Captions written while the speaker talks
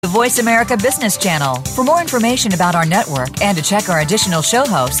Voice America Business Channel. For more information about our network and to check our additional show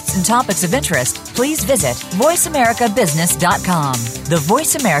hosts and topics of interest, please visit voiceamericabusiness.com. The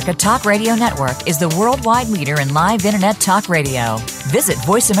Voice America Talk Radio Network is the worldwide leader in live Internet talk radio. Visit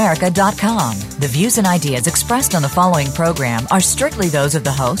voiceamerica.com. The views and ideas expressed on the following program are strictly those of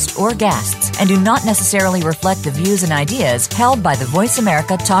the host or guests and do not necessarily reflect the views and ideas held by the Voice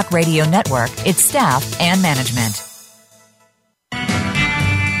America Talk Radio Network, its staff, and management.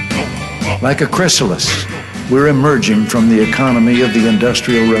 Like a chrysalis, we're emerging from the economy of the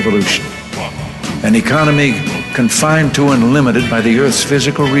Industrial Revolution. An economy confined to and limited by the Earth's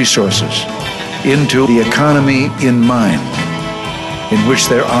physical resources, into the economy in mind, in which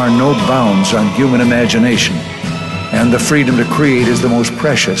there are no bounds on human imagination, and the freedom to create is the most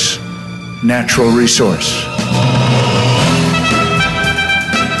precious natural resource.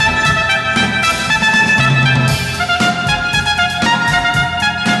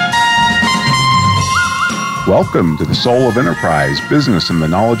 Welcome to the Soul of Enterprise, Business and the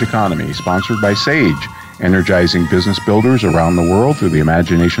Knowledge Economy, sponsored by SAGE, energizing business builders around the world through the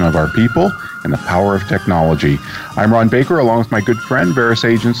imagination of our people and the power of technology. I'm Ron Baker, along with my good friend,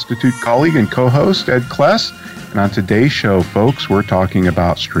 VeraSage Institute colleague and co-host, Ed Kless. And on today's show, folks, we're talking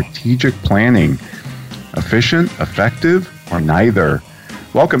about strategic planning. Efficient, effective, or neither?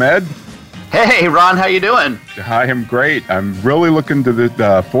 Welcome, Ed. Hey, Ron, how you doing? I am great. I'm really looking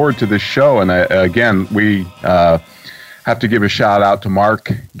to forward to this show. And again, we have to give a shout out to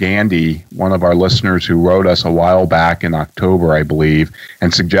Mark Gandy, one of our listeners who wrote us a while back in October, I believe,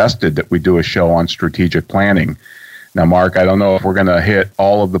 and suggested that we do a show on strategic planning. Now, Mark, I don't know if we're going to hit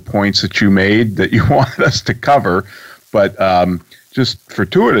all of the points that you made that you wanted us to cover, but just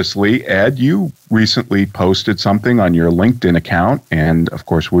fortuitously, Ed, you recently posted something on your LinkedIn account, and of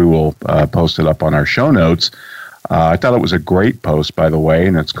course we will post it up on our show notes. I thought it was a great post, by the way,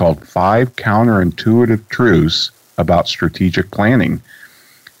 and it's called 5 Counterintuitive Truths About Strategic Planning.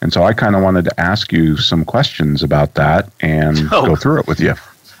 And so I kind of wanted to ask you some questions about that and go through it with you.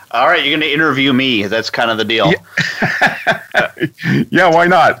 All right, you're going to interview me. That's kind of the deal. Yeah, why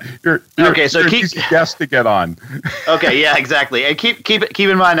not? You're okay, so you're an easy guest to get on. Okay, yeah, exactly. And keep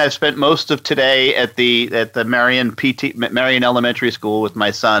in mind, I've spent most of today at the Marion Elementary School with my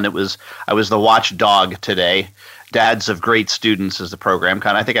son. I was the watchdog today. Dads of Great Students is the program.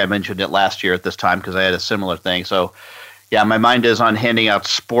 I think I mentioned it last year at this time because I had a similar thing. So, yeah, my mind is on handing out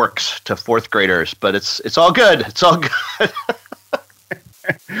sporks to fourth graders, but it's all good. It's all good.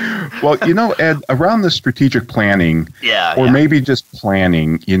 Well, Ed, around the strategic planning, maybe just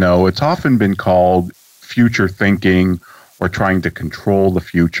planning, it's often been called future thinking or trying to control the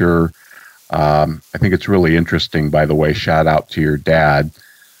future. I think it's really interesting, by the way, shout out to your dad.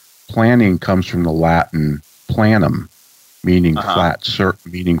 Planning comes from the Latin planum, meaning flat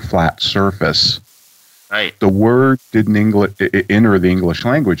surface. Right. The word didn't enter the English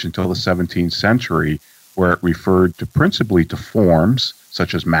language until the 17th century, where it referred principally to forms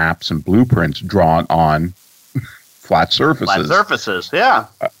such as maps and blueprints drawn on flat surfaces. Flat surfaces, yeah.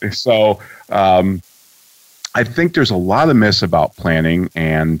 So I think there's a lot of myths about planning,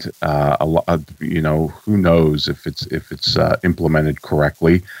 and a lot of, who knows if it's implemented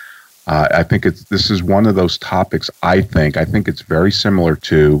correctly. I think this is one of those topics. I think it's very similar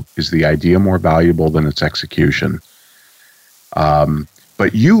to, is the idea more valuable than its execution?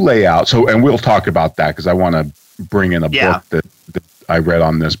 But you lay out, and we'll talk about that because I want to bring in a book that I read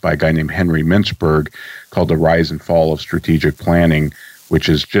on this by a guy named Henry Mintzberg called The Rise and Fall of Strategic Planning, which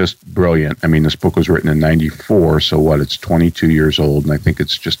is just brilliant. I mean, this book was written in 94, so it's 22 years old, and I think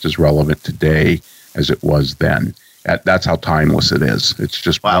it's just as relevant today as it was then. That's how timeless it is. It's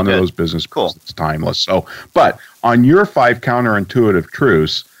just one of those business books that's timeless. So, but on your 5 counterintuitive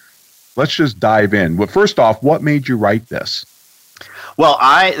truths, let's just dive in. Well, first off, what made you write this? Well,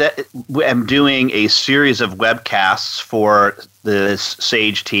 I am doing a series of webcasts for the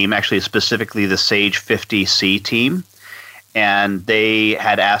SAGE team, actually specifically the SAGE 50C team. And they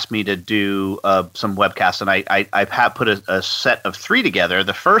had asked me to do some webcasts, and I put a set of 3 together.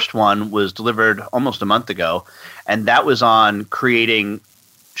 The first one was delivered almost a month ago, and that was on creating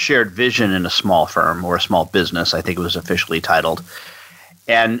shared vision in a small firm or a small business, I think it was officially titled.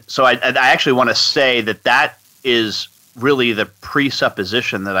 And so I actually want to say that is really the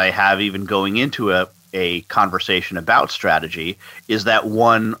presupposition that I have even going into a conversation about strategy, is that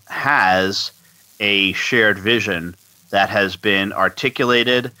one has a shared vision that has been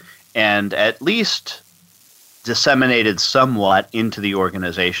articulated and at least disseminated somewhat into the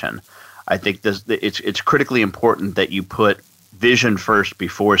organization. I think it's critically important that you put vision first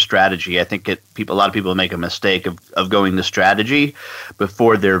before strategy. I think a lot of people make a mistake of going to strategy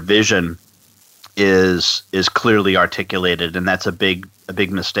before their vision is clearly articulated, and that's a big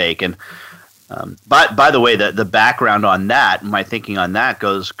mistake. And by the way, the background on that, my thinking on that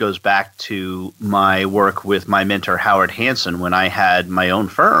goes back to my work with my mentor Howard Hansen when I had my own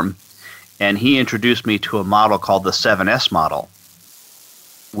firm, and he introduced me to a model called the 7S model,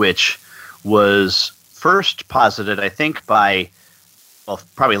 which was first posited, I think, by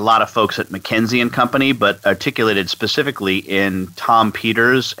probably a lot of folks at McKinsey and Company, but articulated specifically in Tom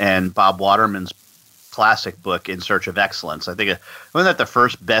Peters and Bob Waterman's classic book, In Search of Excellence. I think wasn't that the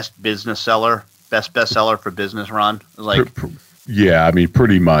first best bestseller for business, Ron? Yeah, I mean,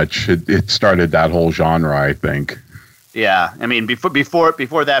 pretty much. It started that whole genre, I think. Yeah, I mean,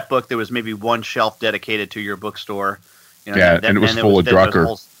 before that book, there was maybe one shelf dedicated to your bookstore. And it was full of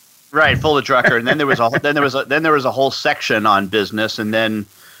Drucker. Right, full of Drucker, and then there was a whole section on business, and then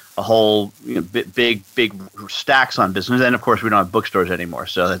a whole big stacks on business. And of course, we don't have bookstores anymore,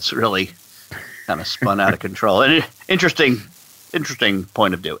 so that's really kind of spun out of control. And interesting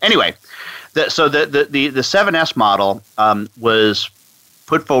point of view. Anyway, the 7S model was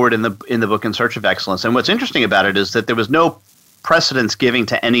put forward in the book In Search of Excellence. And what's interesting about it is that there was no precedence giving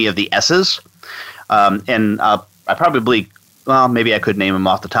to any of the S's. I probably, maybe I could name them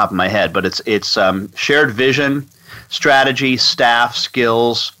off the top of my head, but it's shared vision, strategy, staff,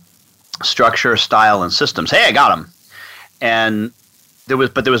 skills, structure, style, and systems. Hey, I got them. And there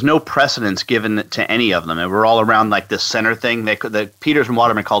was no precedence given to any of them. And we're all around like this center thing. Peters and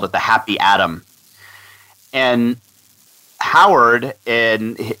Waterman called it the happy atom. And Howard,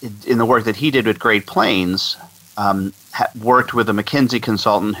 in the work that he did with Great Plains, worked with a McKinsey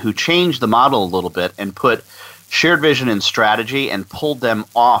consultant who changed the model a little bit and put shared vision and strategy and pulled them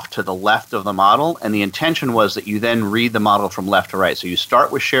off to the left of the model. And the intention was that you then read the model from left to right. So you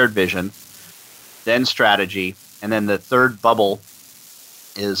start with shared vision, then strategy, and then the third bubble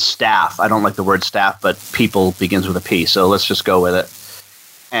is staff. I don't like the word staff, but people begins with a P, so let's just go with it.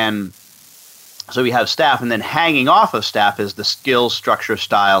 And so we have staff, and then hanging off of staff is the skills, structure,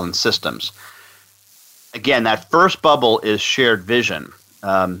 style, and systems. Again, that first bubble is shared vision.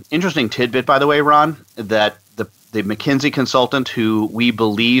 Interesting tidbit, by the way, Ron, that the McKinsey consultant who we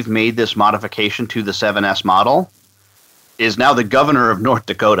believe made this modification to the 7S model is now the governor of North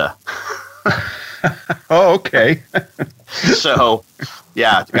Dakota. Oh, okay. So,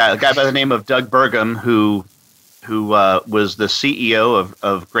 yeah, a guy by the name of Doug Burgum, who was the CEO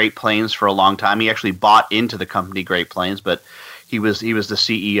of Great Plains for a long time. He actually bought into the company Great Plains, but he was the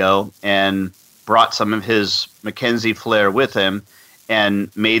CEO and brought some of his McKinsey flair with him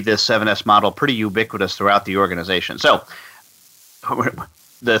and made this 7S model pretty ubiquitous throughout the organization. So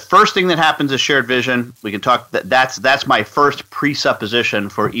the first thing that happens is shared vision. We can talk that's my first presupposition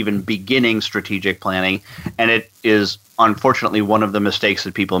for even beginning strategic planning, and it is unfortunately one of the mistakes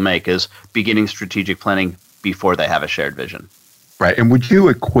that people make is beginning strategic planning before they have a shared vision. Right. And would you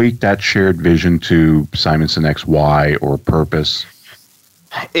equate that shared vision to Simon Sinek's why or purpose?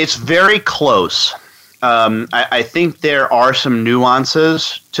 It's very close. I think there are some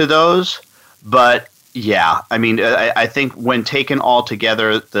nuances to those, but yeah, I mean, I think when taken all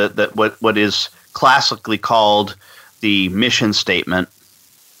together, what is classically called the mission statement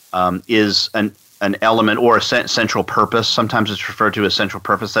is an element or a central purpose. Sometimes it's referred to as central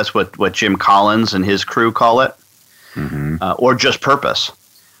purpose. That's what Jim Collins and his crew call it, or just purpose,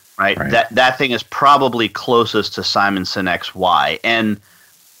 right? That thing is probably closest to Simon Sinek's why. And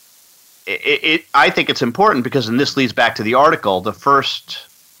I think it's important because, and this leads back to the article, the first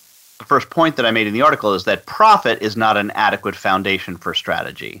point that I made in the article is that profit is not an adequate foundation for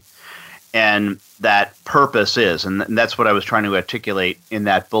strategy, and that purpose is. And that's what I was trying to articulate in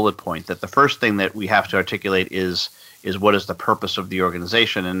that bullet point, that the first thing that we have to articulate is what is the purpose of the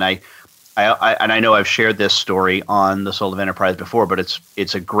organization. And I know I've shared this story on the Soul of Enterprise before, but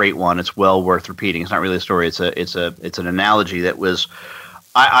it's a great one. It's well worth repeating. It's not really a story. It's an analogy that was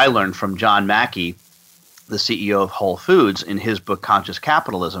I learned from John Mackey, the CEO of Whole Foods, in his book Conscious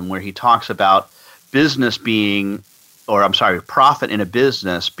Capitalism, where he talks about profit in a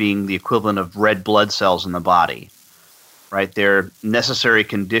business being the equivalent of red blood cells in the body, right? They're necessary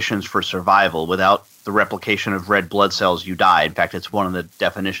conditions for survival. Without the replication of red blood cells, you die. In fact, it's one of the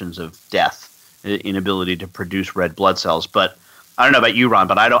definitions of death, inability to produce red blood cells. But I don't know about you, Ron,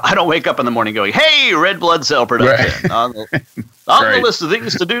 but I don't wake up in the morning going, "Hey, red blood cell production on the list of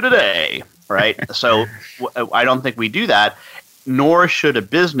things to do today." Right? So I don't think we do that. Nor should a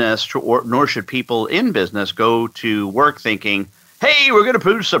business, nor should people in business go to work thinking, "Hey, we're going to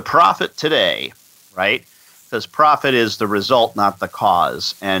produce a profit today." Right? because profit is the result, not the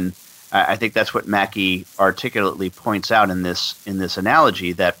cause. And I think that's what Mackey articulately points out in this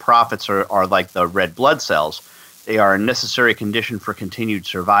analogy, that profits are like the red blood cells. They are a necessary condition for continued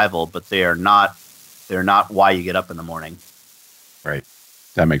survival, but they're not why you get up in the morning. Right.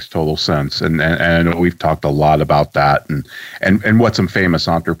 That makes total sense. And we've talked a lot about that and what some famous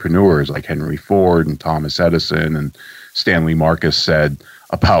entrepreneurs like Henry Ford and Thomas Edison and Stanley Marcus said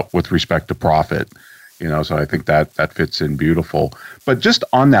about with respect to profit. So I think that fits in beautiful. But just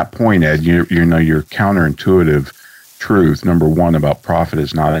on that point, Ed, your counterintuitive truth, number one, about profit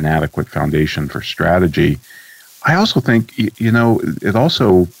is not an adequate foundation for strategy. I also think, it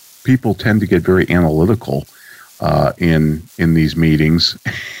also, people tend to get very analytical in these meetings,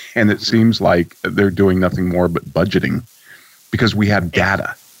 and it seems like they're doing nothing more but budgeting because we have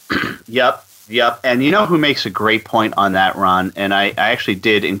data. Yep. And you know who makes a great point on that, Ron? And I actually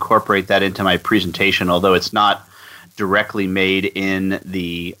did incorporate that into my presentation, although it's not directly made in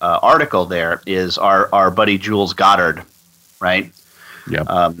the article. There is our buddy Jules Goddard, right? Yep.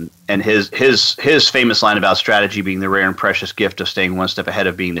 And his famous line about strategy being the rare and precious gift of staying one step ahead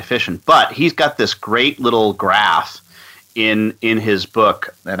of being efficient. But he's got this great little graph in his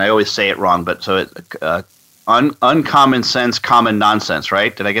book, and I always say it wrong, but so it uncommon sense, common nonsense,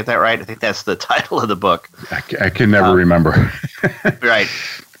 right? Did I get that right? I think that's the title of the book. I can never remember. Right.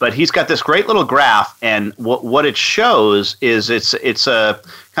 But he's got this great little graph, and what it shows is it's a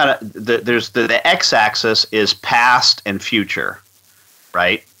kind of there's the x-axis is past and future,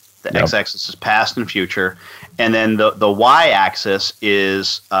 right? The Yep. x-axis is past and future, and then the y-axis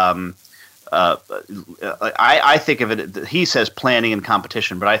is I think of it. He says planning and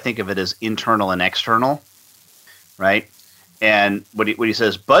competition, but I think of it as internal and external. Right, and what he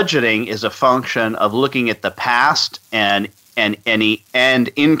says, budgeting is a function of looking at the past and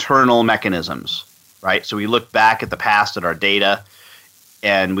internal mechanisms. Right, so we look back at the past at our data,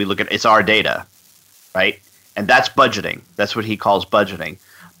 and we look at it's our data, right, and that's budgeting. That's what he calls budgeting.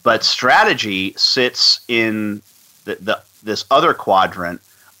 But strategy sits in this other quadrant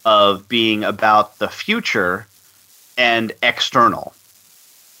of being about the future and external.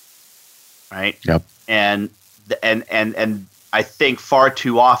 Right. Yep. And I think far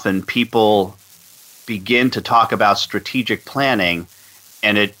too often people begin to talk about strategic planning,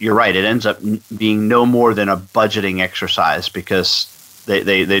 and you're right, it ends up being no more than a budgeting exercise because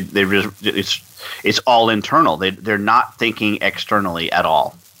it's all internal. They're not thinking externally at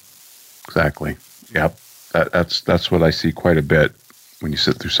all. Exactly. Yep. That's what I see quite a bit when you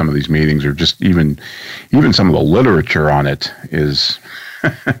sit through some of these meetings, or just even some of the literature on it is.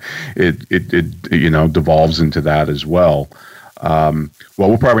 it devolves into that as well. Well,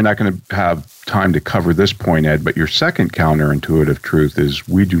 we're probably not going to have time to cover this point, Ed, but your second counterintuitive truth is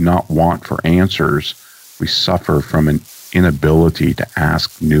we do not want for answers. We suffer from an inability to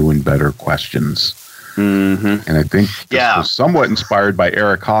ask new and better questions. Mm-hmm. And I think this was somewhat inspired by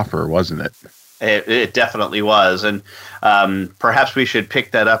Eric Hoffer, wasn't it? It definitely was, and perhaps we should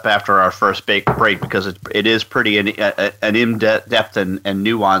pick that up after our first break because it is pretty an in-depth and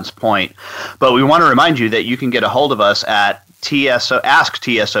nuanced point. But we want to remind you that you can get a hold of us at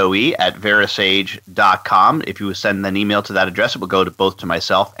asktsoe@verisage.com. If you send an email to that address, it will go to both to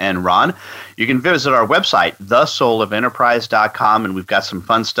myself and Ron. You can visit our website, thesoulofenterprise.com, and we've got some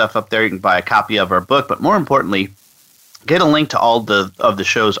fun stuff up there. You can buy a copy of our book, but more importantly, get a link to all of the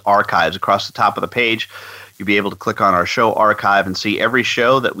show's archives across the top of the page. You'll be able to click on our show archive and see every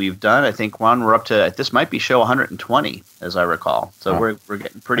show that we've done. I think, Juan, we're up to, this might be show 120, as I recall. So we're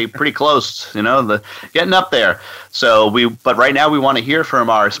getting pretty close, getting up there. But right now we want to hear from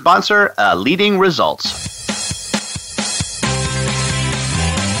our sponsor, Leading Results.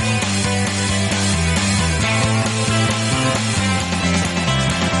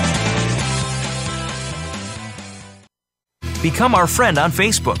 Become our friend on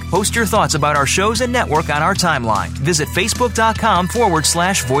Facebook. Post your thoughts about our shows and network on our timeline. Visit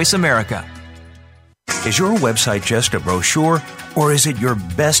facebook.com/Voice America. Is your website just a brochure, or is it your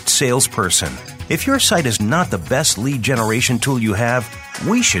best salesperson? If your site is not the best lead generation tool you have,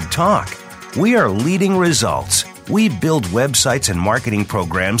 we should talk. We are Leading Results. We build websites and marketing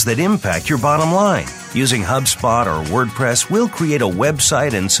programs that impact your bottom line. Using HubSpot or WordPress, we'll create a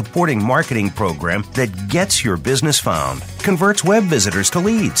website and supporting marketing program that gets your business found, converts web visitors to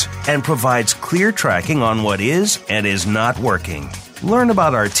leads, and provides clear tracking on what is and is not working. Learn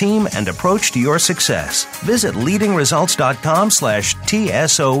about our team and approach to your success. Visit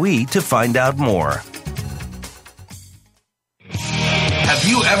leadingresults.com/TSOE to find out more. Have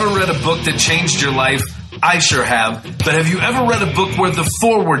you ever read a book that changed your life? I sure have. But have you ever read a book where the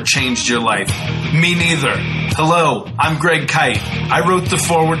foreword changed your life? Me neither. Hello, I'm Greg Kite. I wrote the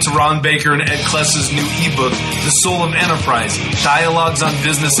foreword to Ron Baker and Ed Kless's new ebook, The Soul of Enterprise, Dialogues on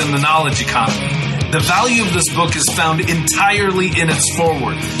Business and the Knowledge Economy. The value of this book is found entirely in its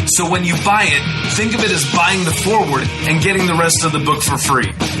foreword. So when you buy it, think of it as buying the foreword and getting the rest of the book for free.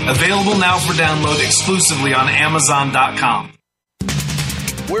 Available now for download exclusively on Amazon.com.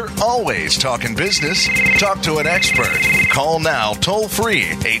 We're always talking business. Talk to an expert. Call now toll free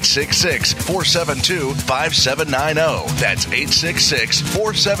 866-472-5790. That's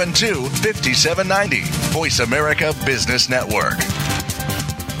 866-472-5790. Voice America Business Network.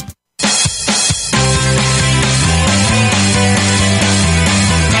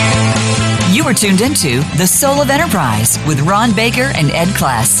 You are tuned into The Soul of Enterprise with Ron Baker and Ed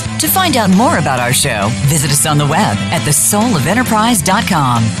Kless. To find out more about our show, visit us on the web at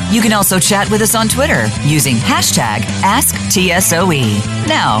thesoulofenterprise.com. You can also chat with us on Twitter using hashtag AskTSOE.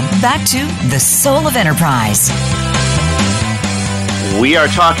 Now, back to The Soul of Enterprise. We are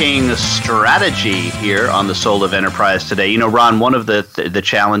talking strategy here on The Soul of Enterprise today. You know, Ron, one of the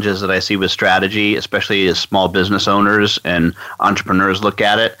challenges that I see with strategy, especially as small business owners and entrepreneurs look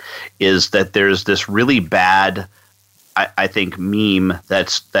at it, is that there's this really bad, I think, meme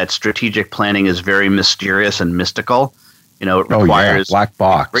that strategic planning is very mysterious and mystical. You know, it requires black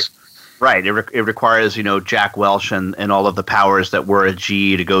box. Right. It requires, you know, Jack Welch and all of the powers that were a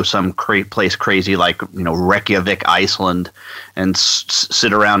G to go some place crazy like, you know, Reykjavik, Iceland, and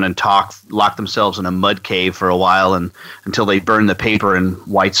sit around and talk, lock themselves in a mud cave for a while and until they burn the paper and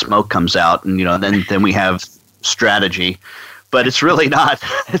white smoke comes out. And, you know, then we have strategy. But it's really not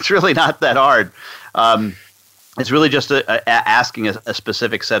that hard. It's really just asking a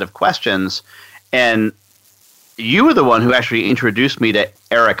specific set of questions. And you were the one who actually introduced me to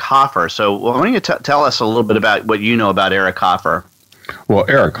Eric Hoffer. So why don't you tell us a little bit about what you know about Eric Hoffer? Well,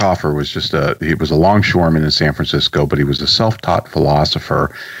 Eric Hoffer was he was a longshoreman in San Francisco, but he was a self-taught philosopher.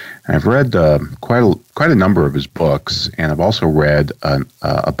 And I've read quite a number of his books, and I've also read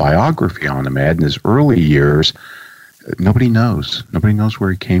a biography on him. Ed, in his early years, nobody knows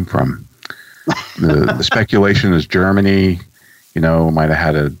where he came from. The speculation is Germany, you know, might have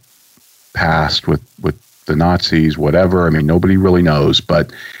had a past with the Nazis, whatever. I mean, nobody really knows.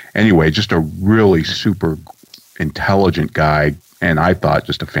 But anyway, just a really super intelligent guy, and I thought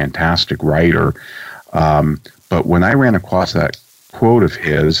just a fantastic writer. But when I ran across that quote of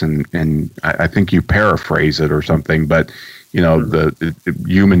his, and I think you paraphrase it or something, but, you know, the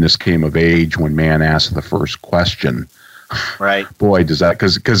humanness came of age when man asked the first question. Right. Boy, does that,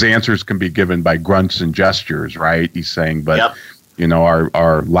 because answers can be given by grunts and gestures, right? He's saying, but... Yep. You know,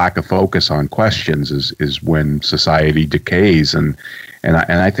 our lack of focus on questions is when society decays, and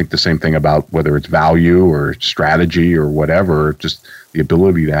I think the same thing about whether it's value or strategy or whatever. Just the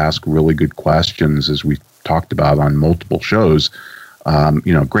ability to ask really good questions, as we talked about on multiple shows.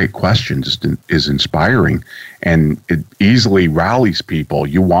 You know, great questions is inspiring, and it easily rallies people.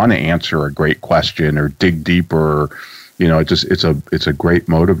 You want to answer a great question or dig deeper. You know, it's a great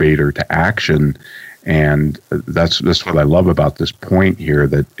motivator to action. And that's what I love about this point here,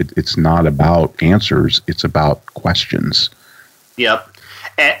 that it's not about answers, it's about questions. Yep.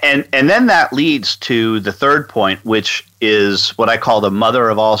 And then that leads to the third point, which is what I call the mother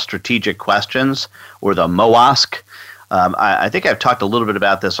of all strategic questions, or the MOASQ. I think I've talked a little bit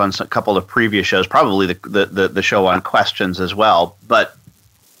about this on a couple of previous shows, probably the show on questions as well. But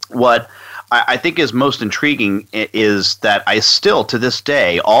what I think is most intriguing is that I still, to this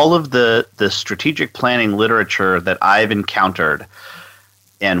day, all of the strategic planning literature that I've encountered,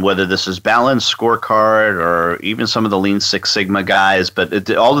 and whether this is Balanced Scorecard or even some of the Lean Six Sigma guys, but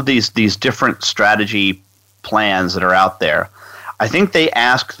all of these different strategy plans that are out there, I think they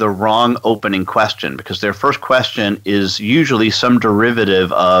ask the wrong opening question, because their first question is usually some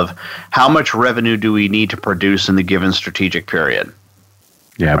derivative of how much revenue do we need to produce in the given strategic period.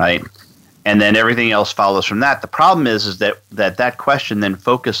 Yeah. Right. And then everything else follows from that. The problem is that question then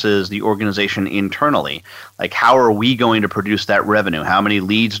focuses the organization internally. Like, how are we going to produce that revenue? How many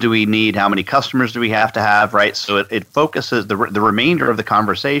leads do we need? How many customers do we have to have? Right. So it focuses the remainder of the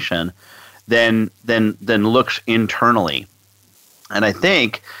conversation then looks internally. And I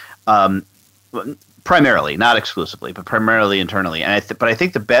think primarily, not exclusively, but primarily internally. And but I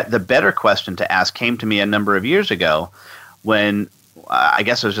think the better question to ask came to me a number of years ago when I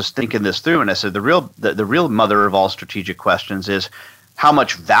guess I was just thinking this through, and I said the real mother of all strategic questions is, how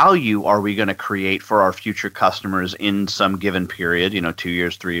much value are we going to create for our future customers in some given period, 2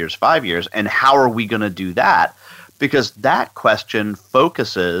 years, 3 years, 5 years, and how are we going to do that? Because that question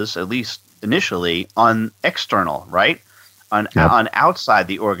focuses, at least initially, on external, right? on outside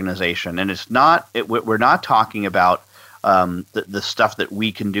the organization. And it's not we're not talking about the stuff that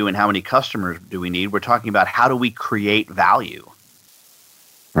we can do and how many customers do we need. We're talking about how do we create value.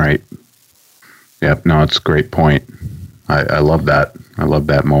 Right. Yep. No, it's a great point. I love that. I love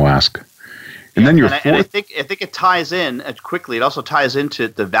that, MOASQ. And then and I think it ties in quickly. It also ties into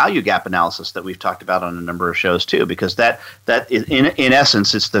the value gap analysis that we've talked about on a number of shows too, because that is, in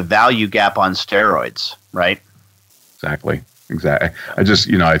essence, it's the value gap on steroids, right? Exactly. I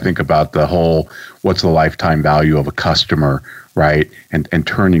just, I think about the whole, what's the lifetime value of a customer, right? And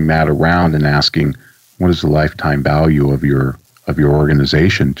turning that around and asking, what is the lifetime value of your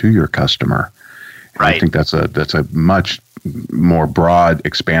organization to your customer? And right. I think that's a much more broad,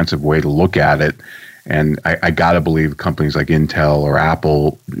 expansive way to look at it. And I got to believe companies like Intel or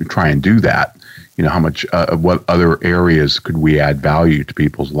Apple try and do that. How much, what other areas could we add value to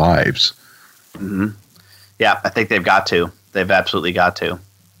people's lives? Mm-hmm. Yeah, I think they've got to. They've absolutely got to.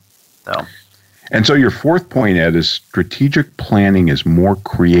 And so your fourth point, Ed, is strategic planning is more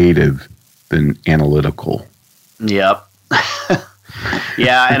creative than analytical. Yep.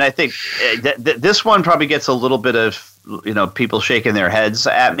 Yeah, and I think this one probably gets a little bit of people shaking their heads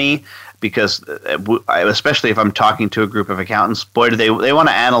at me, because especially if I'm talking to a group of accountants, boy, do they want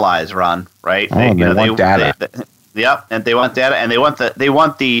to analyze, Ron, right? Oh, they want data. Yep, and they want data, and they want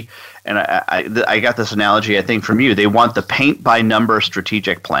the and I got this analogy, I think, from you. They want the paint by number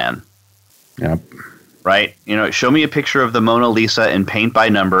strategic plan. Yep. Right? Show me a picture of the Mona Lisa in paint by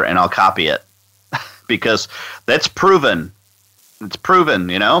number, and I'll copy it, because that's proven. It's proven,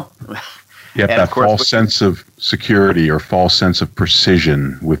 Yep, and that false sense of security or false sense of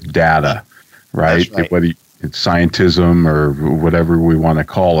precision with data, right? That's right. Whether it's scientism or whatever we want to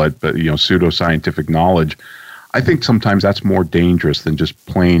call it, but pseudoscientific knowledge, I think sometimes that's more dangerous than just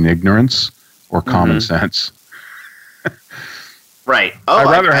plain ignorance or common sense. Right. I'd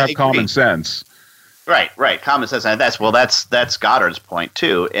rather have common sense. Right. Common sense, and that's Goddard's point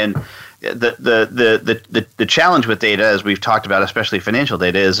too. And the challenge with data, as we've talked about, especially financial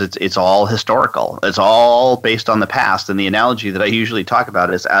data, is it's all historical. It's all based on the past. And the analogy that I usually talk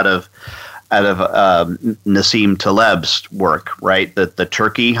about is out of Nassim Taleb's work, right? The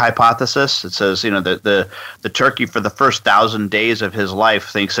turkey hypothesis. It says, the turkey for the first 1,000 days of his life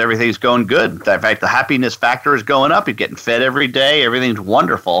thinks everything's going good. In fact, the happiness factor is going up. He's getting fed every day. Everything's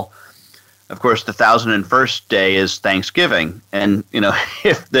wonderful. Of course, the 1,001st day is Thanksgiving. And,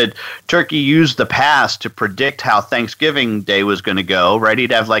 if the turkey used the past to predict how Thanksgiving Day was going to go, right,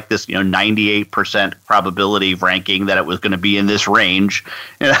 he'd have like this, 98% probability ranking that it was going to be in this range.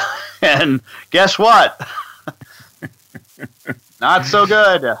 And guess what? Not so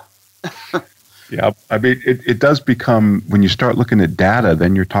good. Yeah. I mean, it does become, when you start looking at data,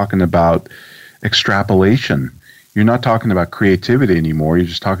 then you're talking about extrapolation. You're not talking about creativity anymore. You're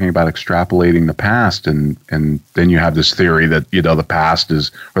just talking about extrapolating the past, and then you have this theory that the past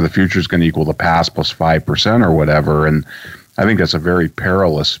is, or the future is going to equal the past plus 5% or whatever. And I think that's a very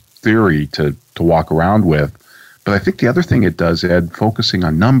perilous theory to walk around with. But I think the other thing it does, Ed, focusing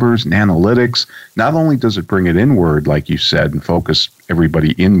on numbers and analytics, not only does it bring it inward, like you said, and focus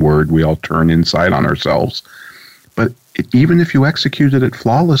everybody inward, we all turn inside on ourselves. But even if you executed it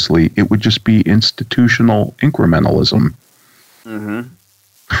flawlessly, it would just be institutional incrementalism. Mm-hmm.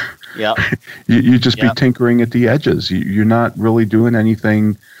 Yeah. You'd just be tinkering at the edges. You're not really doing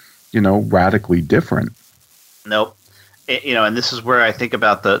anything, radically different. Nope. And this is where I think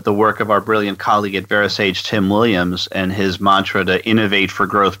about the work of our brilliant colleague at VeraSage, Tim Williams, and his mantra to innovate for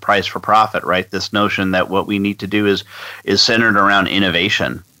growth, price for profit, right? This notion that what we need to do is centered around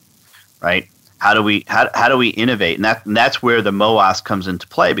innovation, right? How do we innovate? And that's where the MOASQ comes into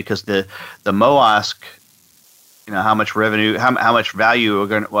play, because the MOASQ, how much revenue, how much value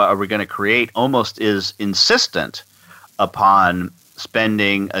are we going to create, almost is insistent upon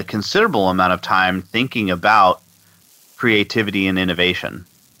spending a considerable amount of time thinking about creativity and innovation.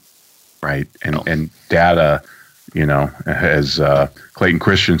 Right. And data, as Clayton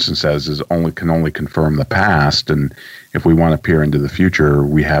Christensen says, can only confirm the past. And if we want to peer into the future,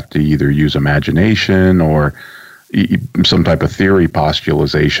 we have to either use imagination or some type of theory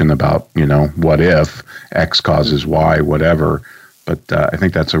postulation about, what if X causes Y, whatever. But I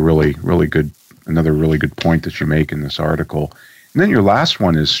think that's another really good point that you make in this article. And then your last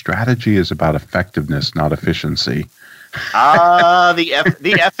one is strategy is about effectiveness, not efficiency. The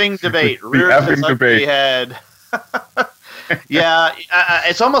effing debate. The effing debate. Head. Yeah,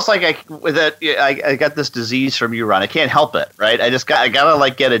 it's almost like I got this disease from you, Ron. I can't help it, right? I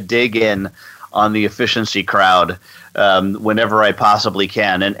gotta get a dig in on the efficiency crowd whenever I possibly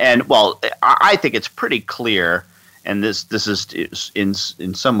can. And well, I think it's pretty clear, and this is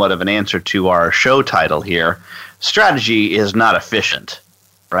in somewhat of an answer to our show title here, strategy is not efficient,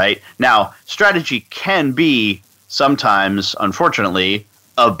 right? Now, strategy can be sometimes, unfortunately,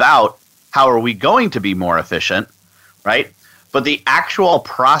 about how are we going to be more efficient, right? But the actual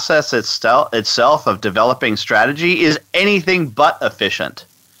process itself of developing strategy is anything but efficient.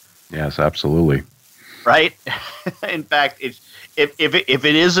 Yes, absolutely. Right? In fact, if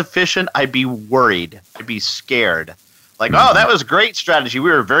it is efficient, I'd be worried. I'd be scared. Like, oh, that was great strategy.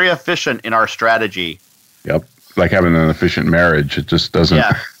 We were very efficient in our strategy. Yep. Like having an efficient marriage. It just doesn't.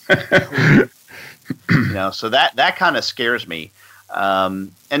 Yeah. So that kind of scares me.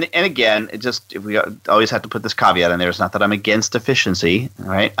 And again, we always have to put this caveat in there. It's not that I'm against efficiency,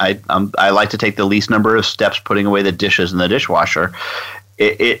 right? I like to take the least number of steps putting away the dishes in the dishwasher.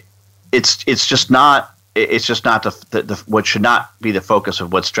 It's just not what should not be the focus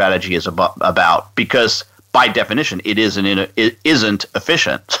of what strategy is about, because by definition it isn't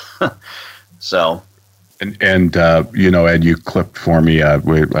efficient. So. And Ed, you clipped for me. I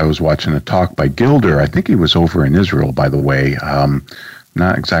was watching a talk by Gilder. I think he was over in Israel, by the way.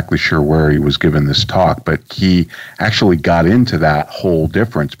 Not exactly sure where he was giving this talk, but he actually got into that whole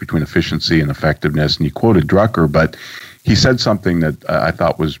difference between efficiency and effectiveness. And he quoted Drucker, but he said something that I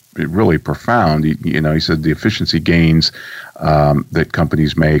thought was really profound. He said the efficiency gains that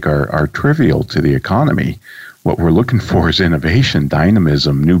companies make are trivial to the economy. What we're looking for is innovation,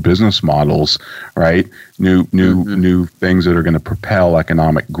 dynamism, new business models, right? New things that are going to propel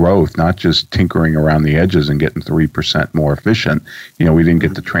economic growth, not just tinkering around the edges and getting 3% more efficient. We didn't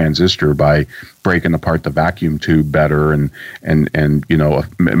get the transistor by breaking apart the vacuum tube better and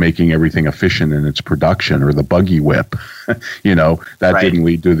making everything efficient in its production, or the buggy whip. That didn't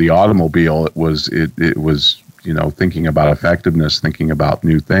lead to the automobile. It was thinking about effectiveness, thinking about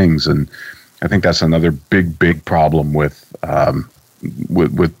new things. And I think that's another big problem with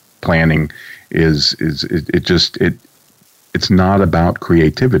planning is it's not about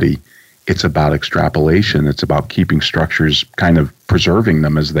creativity. It's about extrapolation. It's about keeping structures, kind of preserving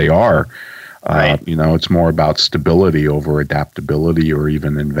them as they are. Right. It's more about stability over adaptability or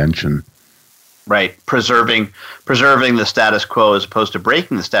even invention. Right. Preserving the status quo as opposed to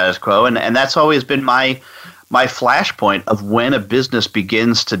breaking the status quo. And that's always been my flashpoint of when a business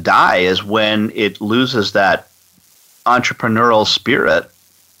begins to die, is when it loses that entrepreneurial spirit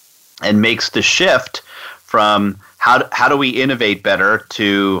and makes the shift from how do we innovate better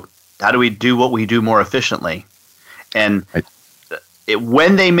to how do we do what we do more efficiently. And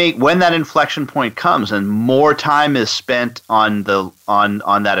when that inflection point comes and more time is spent on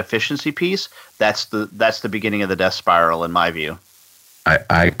that efficiency piece, that's the beginning of the death spiral, in my view.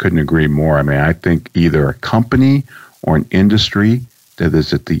 I couldn't agree more. I mean, I think either a company or an industry that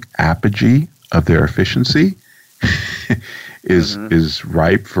is at the apogee of their efficiency is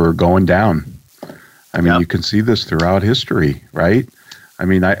ripe for going down. I mean, You can see this throughout history, right? I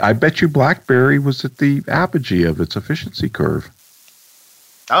mean, I bet you BlackBerry was at the apogee of its efficiency curve.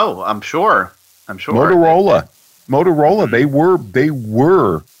 Oh, I'm sure. Motorola, they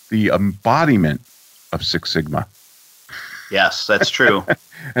were the embodiment of Six Sigma. Yes, that's true.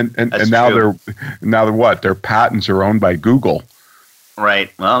 and now true. they're what? Their patents are owned by Google. Right.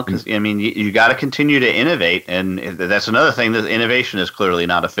 Well, because you got to continue to innovate, and that's another thing. That innovation is clearly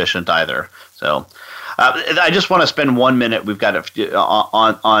not efficient either. So, I just want to spend 1 minute. We've got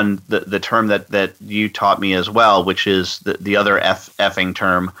on the term that you taught me as well, which is the other effing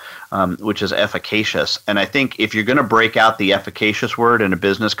term, which is efficacious. And I think if you're going to break out the efficacious word in a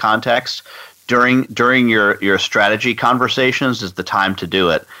business context, during your strategy conversations is the time to do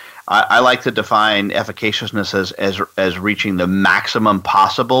it. I like to define efficaciousness as reaching the maximum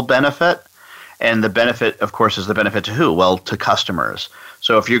possible benefit, and the benefit, of course, is the benefit to who? Well, to customers.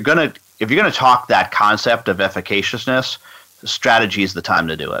 So if you're gonna talk that concept of efficaciousness, strategy is the time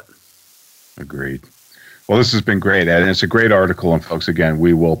to do it. Agreed. Well, this has been great, Ed, and it's a great article. And folks, again,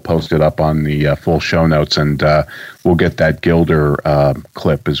 we will post it up on the full show notes, and we'll get that Gilder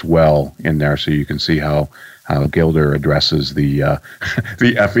clip as well in there, so you can see how Gilder addresses the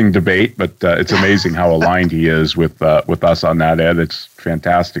effing debate. But it's amazing how aligned he is with us on that, Ed. It's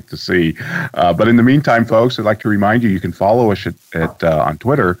fantastic to see. But in the meantime, folks, I'd like to remind you can follow us at on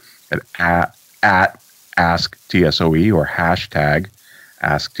Twitter at AskTSOE or hashtag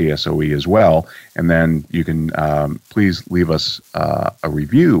AskTSOE as well. And then you can please leave us a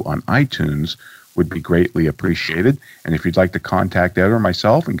review on iTunes, would be greatly appreciated. And if you'd like to contact Ed or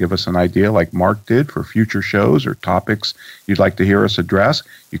myself and give us an idea like Mark did for future shows or topics you'd like to hear us address,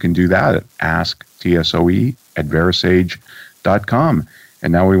 you can do that at asktsoe@verisage.com.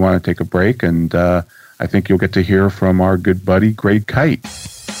 And now we want to take a break, and I I think you'll get to hear from our good buddy, Greg Kite. The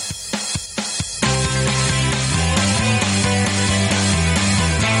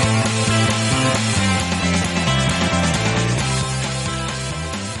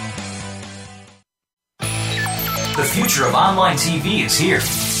future of online TV is here.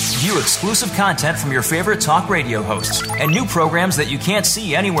 View exclusive content from your favorite talk radio hosts and new programs that you can't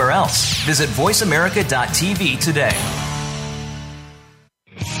see anywhere else. Visit voiceamerica.tv today.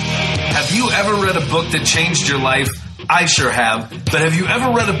 Have you ever read a book that changed your life? I sure have. But have you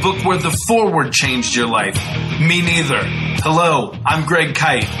ever read a book where the foreword changed your life? Me neither. Hello, I'm Greg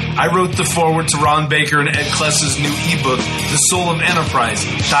Kite. I wrote the foreword to Ron Baker and Ed Kless's new ebook, The Soul of Enterprise,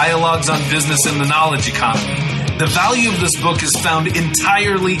 Dialogues on Business and the Knowledge Economy. The value of this book is found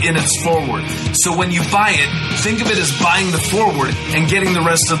entirely in its foreword. So when you buy it, think of it as buying the foreword and getting the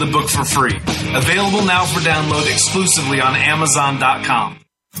rest of the book for free. Available now for download exclusively on Amazon.com.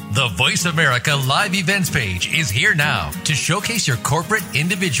 The Voice America Live Events page is here now to showcase your corporate,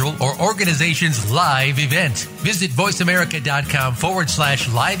 individual, or organization's live event. Visit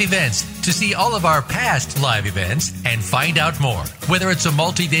voiceamerica.com/live events to see all of our past live events and find out more. Whether it's a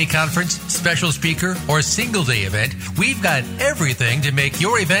multi-day conference, special speaker, or single-day event, we've got everything to make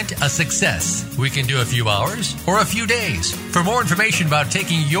your event a success. We can do a few hours or a few days. For more information about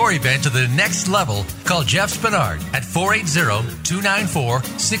taking your event to the next level, call Jeff Spinard at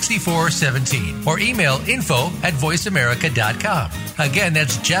 480-294-6417 or email info@voiceamerica.com. Again,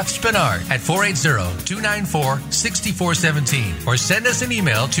 that's Jeff Spinard at 480-294-6417 or send us an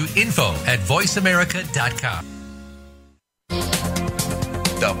email to info@voiceamerica.com.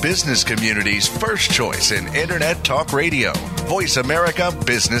 The business community's first choice in Internet Talk Radio. Voice America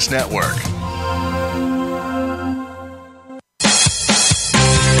Business Network.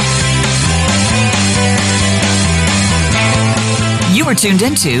 You are tuned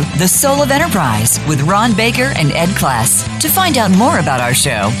into The Soul of Enterprise with Ron Baker and Ed Kless. To find out more about our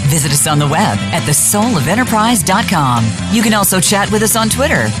show, visit us on the web at thesoulofenterprise.com. You can also chat with us on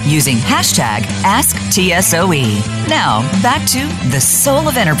Twitter using hashtag AskTSOE. Now, back to The Soul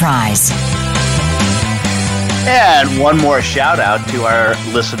of Enterprise. And one more shout out to our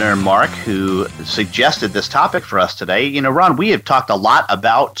listener, Mark, who suggested this topic for us today. You know, Ron, we have talked a lot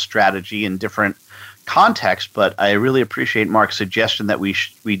about strategy in different context, but I really appreciate Mark's suggestion that we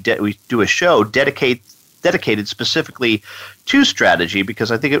do a show dedicated specifically to strategy,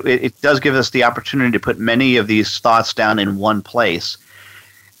 because I think it does give us the opportunity to put many of these thoughts down in one place.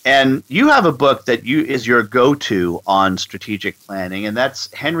 And you have a book that is your go-to on strategic planning, and that's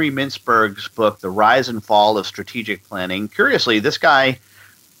Henry Mintzberg's book, The Rise and Fall of Strategic Planning. Curiously, this guy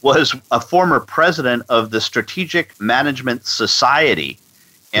was a former president of the Strategic Management Society,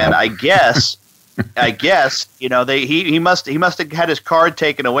 and I guess, you know, he must have had his card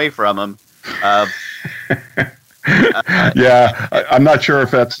taken away from him. Yeah, I'm not sure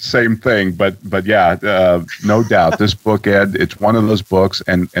if that's the same thing, but yeah, no doubt. This book, Ed, it's one of those books,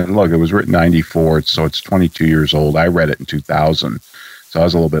 and look, it was written in 94, so it's 22 years old. I read it in 2000, so I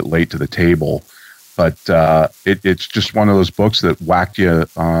was a little bit late to the table, but it's just one of those books that whacked you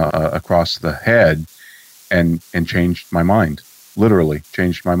across the head and changed my mind. Literally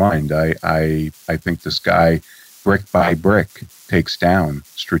changed my mind. I think this guy, brick by brick, takes down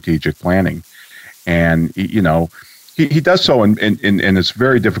strategic planning. And, you know, he does so, and it's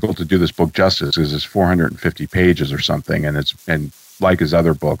very difficult to do this book justice because it's 450 pages or something, and like his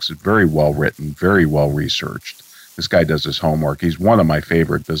other books, it's very well written, very well researched. This guy does his homework. He's one of my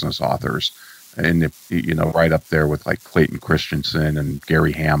favorite business authors, and you know, right up there with like Clayton Christensen and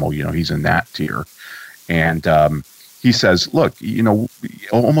Gary Hamel. You know, he's in that tier, and he says, look, you know,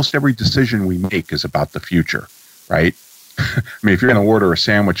 almost every decision we make is about the future, right? I mean, if you're going to order a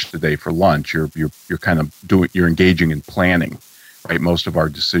sandwich today for lunch, you're kind of you're engaging in planning, right? Most of our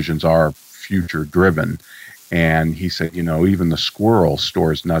decisions are future driven. And he said, you know, even the squirrel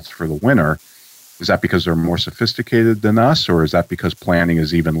stores nuts for the winter. Is that because they're more sophisticated than us, or is that because planning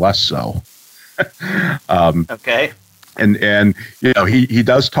is even less so? Okay. And you know, he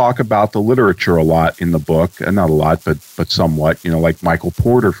does talk about the literature a lot in the book, and not a lot, but somewhat. You know, like Michael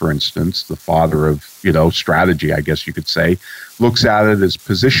Porter, for instance, the father of, you know, strategy, I guess you could say, looks at it as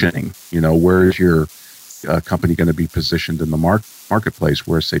positioning. You know, where is your company going to be positioned in the marketplace?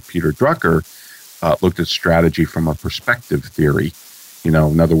 Where, say, Peter Drucker looked at strategy from a perspective theory. You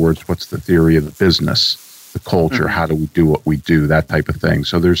know, in other words, what's the theory of the business, the culture? Mm-hmm. How do we do what we do? That type of thing.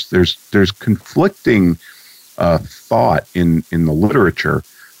 So there's conflicting thought in the literature,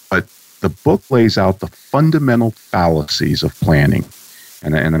 but the book lays out the fundamental fallacies of planning,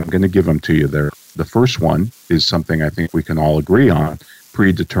 and I'm going to give them to you there. The first one is something I think we can all agree on: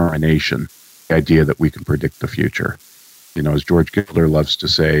 predetermination. the idea that we can predict the future. You know, as George Gilder loves to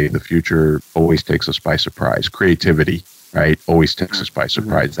say, the future always takes us by surprise. Creativity, right, always takes us by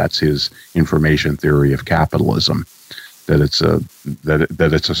surprise. That's his information theory of capitalism, that it's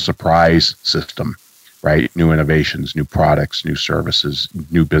a surprise system, right? New innovations, new products, new services,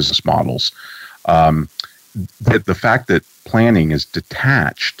 new business models. The fact that planning is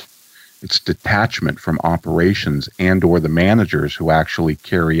detached, it's detachment from operations and or the managers who actually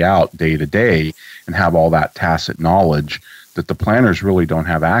carry out day to day and have all that tacit knowledge that the planners really don't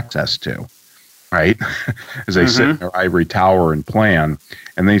have access to, right? As they sit in their ivory tower and plan.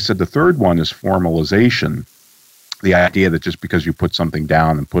 And they said the third one is formalization, the idea that just because you put something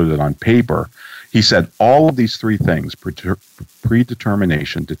down and put it on paper, he said all of these three things,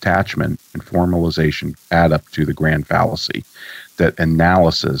 predetermination, detachment, and formalization, add up to the grand fallacy that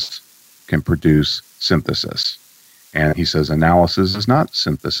analysis can produce synthesis. And he says analysis is not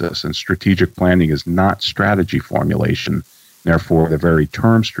synthesis, and strategic planning is not strategy formulation. Therefore, the very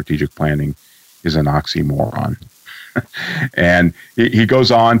term strategic planning is an oxymoron. And he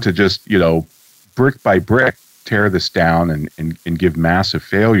goes on to just, you know, brick by brick, tear this down and give massive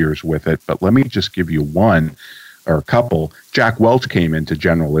failures with it. But let me just give you one or a couple. Jack Welch came into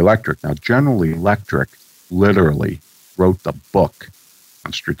General Electric. Now, General Electric literally wrote the book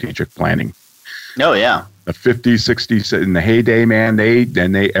on strategic planning. Oh, yeah. The 50s, 60s, in the heyday, man,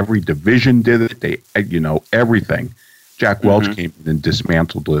 every division did it. They, you know, everything. Jack Welch came in and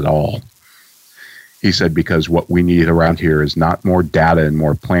dismantled it all. He said, because what we need around here is not more data and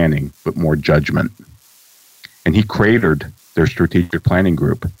more planning, but more judgment. And he cratered their strategic planning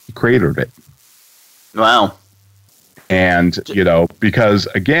group. He cratered it. Wow. And, you know, because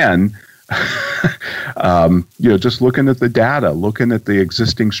again, you know, just looking at the data, looking at the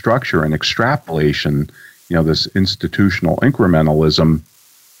existing structure and extrapolation, you know, this institutional incrementalism.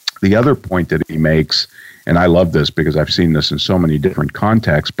 The other point that he makes, and I love this because I've seen this in so many different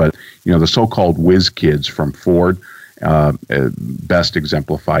contexts, but, you know, the so-called whiz kids from Ford, best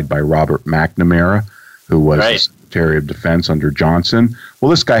exemplified by Robert McNamara, who was the Secretary of Defense under Johnson. Well,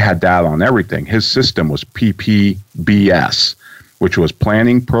 this guy had data on everything. His system was PPBS, which was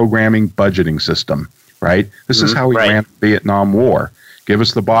planning, programming, budgeting system, right? This is how he ran the Vietnam War. Give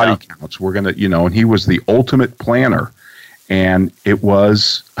us the body counts. We're going to, you know, and he was the ultimate planner. And it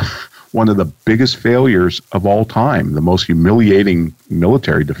was one of the biggest failures of all time, the most humiliating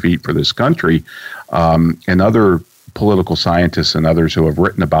military defeat for this country. And other political scientists and others who have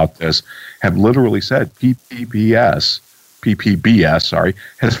written about this have literally said PPBS,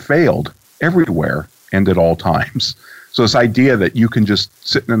 has failed everywhere and at all times. So this idea that you can just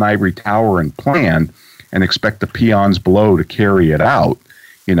sit in an ivory tower and plan and expect the peons below to carry it out,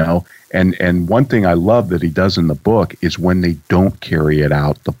 you know, and one thing I love that he does in the book is when they don't carry it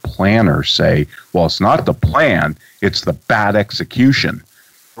out, the planners say, well, it's not the plan, it's the bad execution.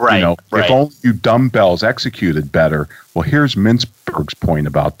 Right. You know, if only you dumbbells executed better. Well, here's Mintzberg's point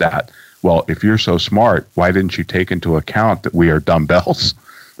about that. Well, if you're so smart, why didn't you take into account that we are dumbbells?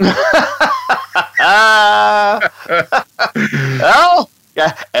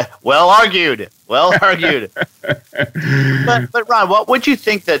 Well argued. Well argued. But Ron, what would you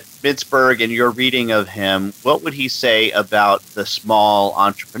think that Mintzberg, in your reading of him, what would he say about the small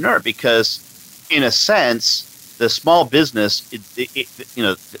entrepreneur? Because, in a sense, the small business, you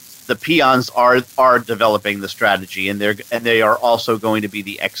know, the peons are developing the strategy, and they are also going to be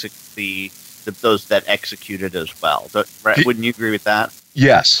those that execute it as well. Right? Wouldn't you agree with that?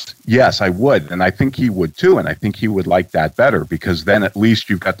 Yes, I would. And I think he would too. And I think he would like that better, because then at least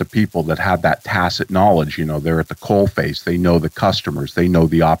you've got the people that have that tacit knowledge. You know, they're at the coalface. They know the customers. They know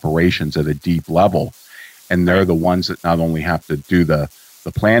the operations at a deep level. And they're the ones that not only have to do the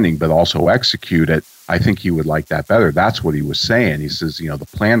planning, but also execute it. I think he would like that better. That's what he was saying. He says, you know, the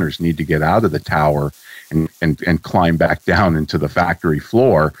planners need to get out of the tower and climb back down into the factory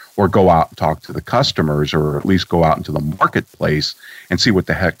floor, or go out and talk to the customers, or at least go out into the marketplace and see what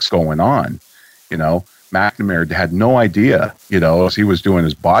the heck's going on. You know, McNamara had no idea, you know, as he was doing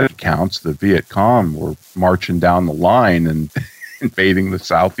his body counts, the Viet Cong were marching down the line and invading the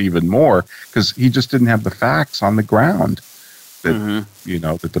South even more, because he just didn't have the facts on the ground that, you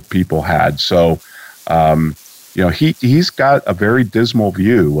know, that the people had. So, you know, he's got a very dismal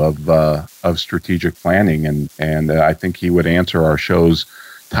view of strategic planning, and I think he would answer our show's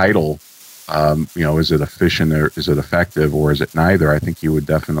title. You know, is it efficient or is it effective, or is it neither? I think he would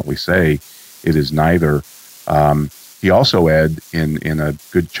definitely say it is neither. He also, Ed, in a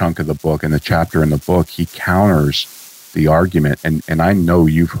good chunk of the book, in a chapter in the book, he counters the argument, and I know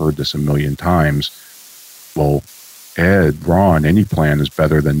you've heard this a million times. Well, Ed, Ron, any plan is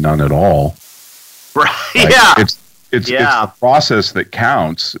better than none at all. Right. Right? Yeah. It's the process that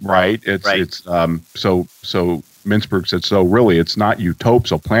counts, right? So Mintzberg said, so really it's not utopia.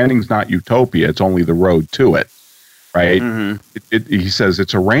 So planning's not utopia. It's only the road to it, right? Mm-hmm. He says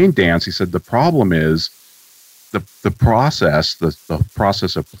it's a rain dance. He said the problem is the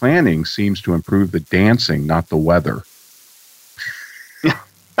process of planning seems to improve the dancing, not the weather.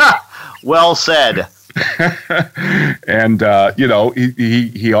 Well said. And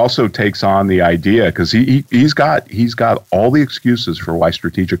he also takes on the idea, because he's got all the excuses for why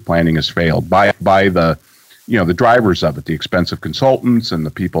strategic planning has failed by the the drivers of it, the expensive consultants and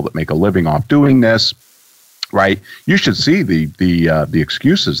the people that make a living off doing this, right? You should see the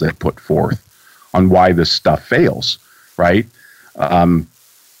excuses they put forth on why this stuff fails, right? And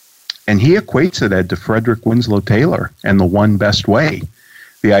he equates it, Ed, to Frederick Winslow Taylor and the one best way.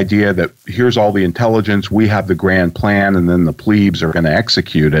 The idea that here's all the intelligence, we have the grand plan, and then the plebes are going to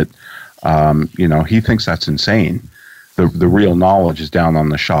execute it. He thinks that's insane. The real knowledge is down on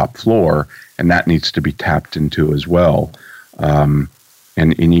the shop floor, and that needs to be tapped into as well. And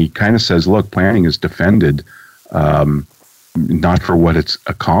he kind of says, look, planning is defended not for what it's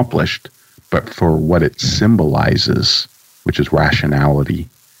accomplished, but for what it symbolizes, which is rationality.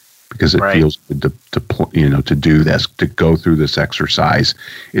 Because it feels good to do this, to go through this exercise.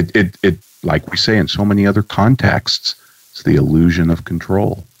 It like we say in so many other contexts, it's the illusion of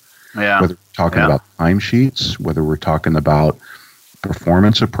control. Yeah. Whether we're talking about timesheets, whether we're talking about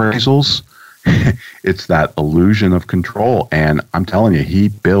performance appraisals, it's that illusion of control. And I'm telling you, he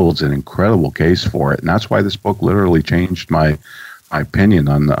builds an incredible case for it, and that's why this book literally changed my opinion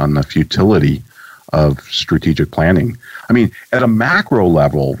on the futility of strategic planning. I mean, at a macro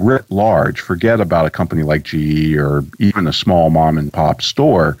level, writ large, forget about a company like GE or even a small mom and pop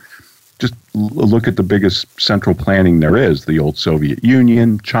store. Just look at the biggest central planning there is, the old Soviet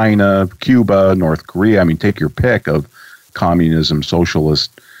Union, China, Cuba, North Korea. I mean, take your pick of communism,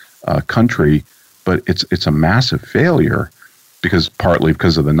 socialist country, but it's a massive failure partly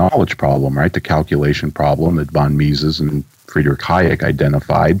because of the knowledge problem, right? The calculation problem that von Mises and Friedrich Hayek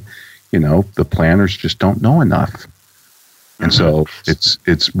identified. The planners just don't know enough. And so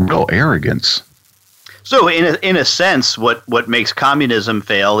it's real arrogance. So in a sense, what makes communism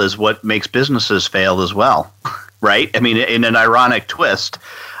fail is what makes businesses fail as well, right? I mean, in an ironic twist.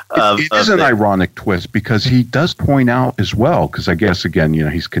 It is an ironic twist, because he does point out as well, because I guess, again,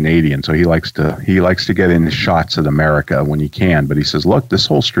 he's Canadian, so he likes to get in his shots at America when he can. But he says, look, this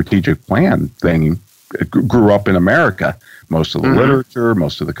whole strategic plan thing grew up in America. Most of the literature,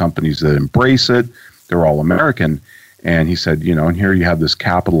 most of the companies that embrace it, they're all American. And he said, and here you have this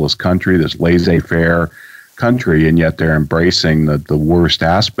capitalist country, this laissez-faire country, and yet they're embracing the worst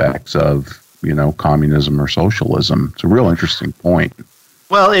aspects of, communism or socialism. It's a real interesting point.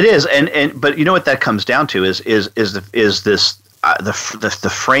 Well, it is, but you know what that comes down to is this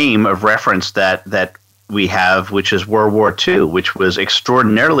the frame of reference that we have, which is World War II, which was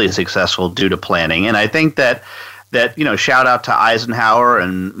extraordinarily successful due to planning. And I think that shout out to Eisenhower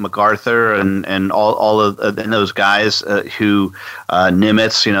and MacArthur and all of those guys who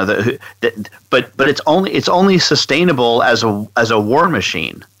Nimitz, but it's only sustainable as a war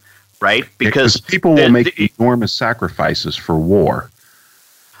machine, right? Because people will make enormous sacrifices for war.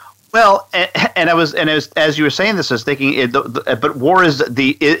 Well, and I was as you were saying this, I was thinking, but war is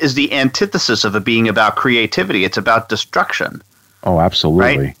the antithesis of it being about creativity. It's about destruction. Oh,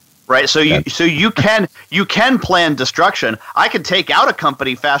 absolutely. Right. So you can plan destruction. I can take out a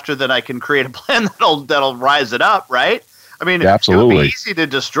company faster than I can create a plan that'll rise it up. Right. I mean, absolutely. It would be easy to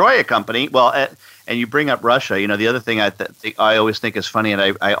destroy a company. Well, and you bring up Russia. The other thing I always think is funny,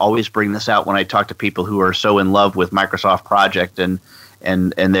 and I always bring this out when I talk to people who are so in love with Microsoft Project and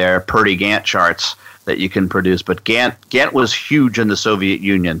their Purdy Gantt charts that you can produce. But Gantt was huge in the Soviet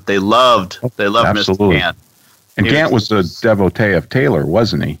Union. They loved Mr. Gantt. And Gantt was a devotee of Taylor,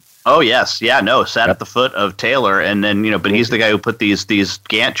 wasn't he? Oh, yes. Yeah, no, sat at the foot of Taylor. And then, but he's the guy who put these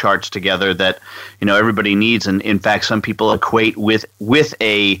Gantt charts together that, everybody needs. And in fact, some people equate with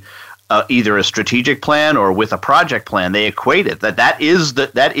a either a strategic plan or with a project plan. They equate it. That is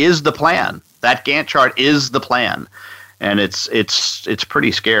the plan. That Gantt chart is the plan. And it's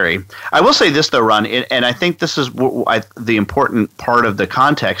pretty scary. I will say this, though, Ron, and I think this is the important part of the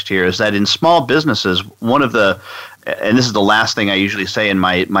context here, is that in small businesses, one of the – and this is the last thing I usually say in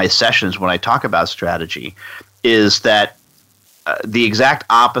my sessions when I talk about strategy, is that the exact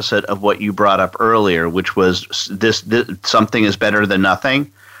opposite of what you brought up earlier, which was this something is better than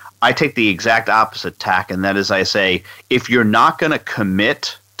nothing. I take the exact opposite tack, and that is I say, if you're not going to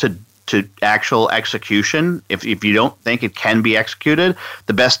commit to actual execution, if you don't think it can be executed,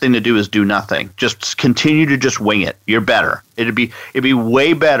 the best thing to do is do nothing. Just continue to just wing it. You're better. It'd be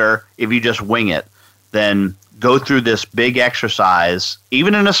way better if you just wing it than go through this big exercise,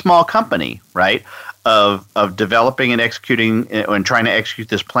 even in a small company, right? Of developing and executing and trying to execute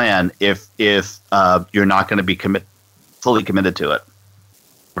this plan if you're not going to be fully committed to it.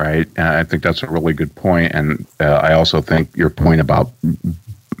 Right. I think that's a really good point. And I also think your point about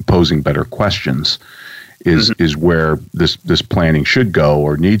posing better questions is where this planning should go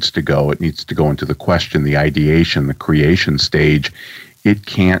or needs to go. It needs to go into the question, the ideation, the creation stage. It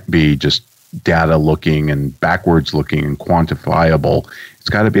can't be just data looking and backwards looking and quantifiable. It's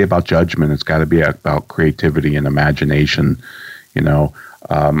got to be about judgment. It's got to be about creativity and imagination.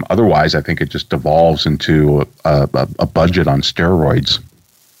 Otherwise, I think it just devolves into a budget on steroids.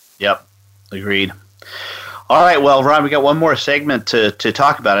 Yep, agreed. All right, well, Ron, we got one more segment to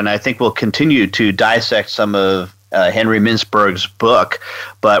talk about, and I think we'll continue to dissect some of Henry Mintzberg's book.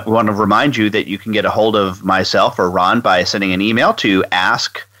 But we want to remind you that you can get a hold of myself or Ron by sending an email to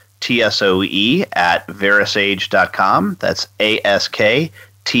asktsoe@verisage.com. That's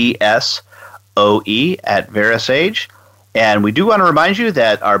ASKTSOE@verisage. And we do want to remind you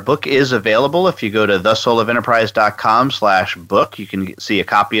that our book is available. If you go to thesoulofenterprise.com/book, you can see a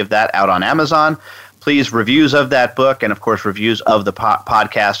copy of that out on Amazon. Please, reviews of that book and, of course, reviews of the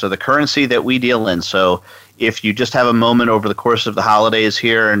podcast are the currency that we deal in. So if you just have a moment over the course of the holidays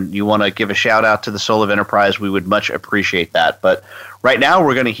here and you want to give a shout out to the Soul of Enterprise, we would much appreciate that. But right now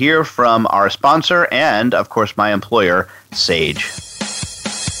we're going to hear from our sponsor and, of course, my employer, Sage.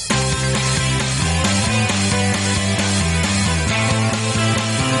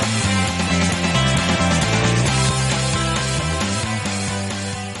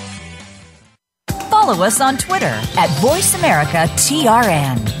 Follow us on Twitter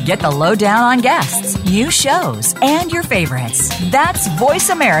 @VoiceAmericaTRN. Get the lowdown on guests, new shows, and your favorites. That's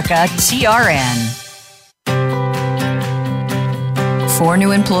VoiceAmericaTRN. 4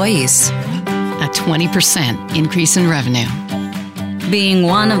 new employees, a 20% increase in revenue. Being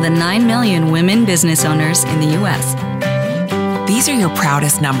one of the 9 million women business owners in the U.S. These are your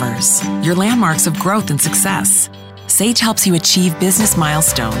proudest numbers, your landmarks of growth and success. Sage helps you achieve business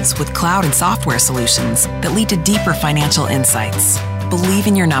milestones with cloud and software solutions that lead to deeper financial insights. Believe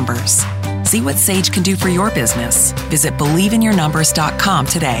in your numbers. See what Sage can do for your business. Visit BelieveInYourNumbers.com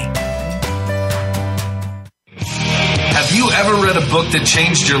today. Have you ever read a book that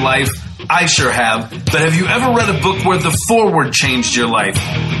changed your life? I sure have. But have you ever read a book where the foreword changed your life?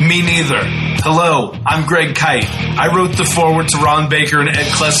 Me neither. Hello, I'm Greg Kite. I wrote the foreword to Ron Baker and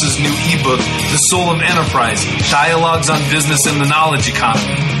Ed Kless's new ebook, The Soul of Enterprise, Dialogues on Business and the Knowledge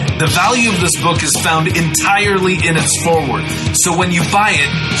Economy. The value of this book is found entirely in its foreword. So when you buy it,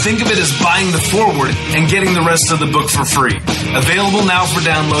 think of it as buying the foreword and getting the rest of the book for free. Available now for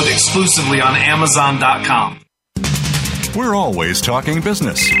download exclusively on Amazon.com. We're always talking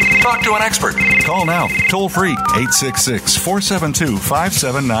business. Talk to an expert. Call now, toll free,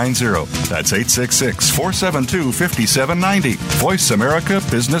 866-472-5790. That's 866-472-5790. Voice America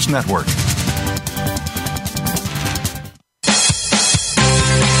Business Network.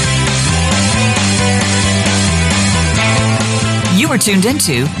 You are tuned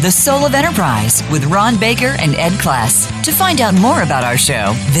into The Soul of Enterprise with Ron Baker and Ed Kless. To find out more about our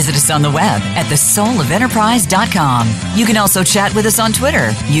show, visit us on the web at thesoulofenterprise.com. You can also chat with us on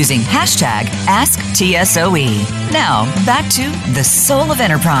Twitter using hashtag AskTSOE. Now, back to The Soul of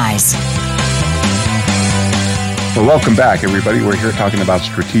Enterprise. Well, welcome back, everybody. We're here talking about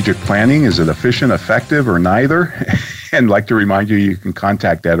strategic planning. Is it efficient, effective, or neither? And I'd like to remind you, you can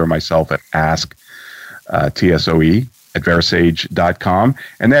contact Ed or myself at AskTSOE. at verisage.com.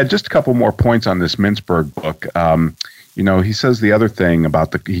 And Ed, just a couple more points on this Mintzberg book. He says the other thing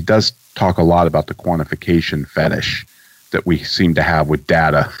about he does talk a lot about the quantification fetish that we seem to have with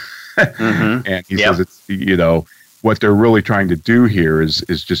data. Mm-hmm. And he says it's, what they're really trying to do here is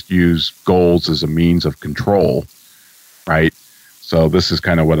just use goals as a means of control, right? So this is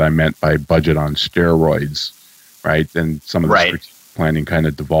kind of what I meant by budget on steroids, right? And some of the strategic planning kind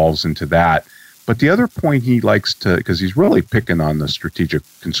of devolves into that. But the other point he likes to, because he's really picking on the strategic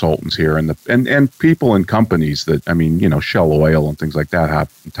consultants here and people in companies that, Shell Oil and things like that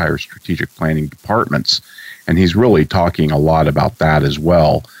have entire strategic planning departments. And he's really talking a lot about that as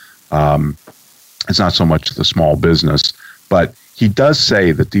well. It's not so much the small business, but he does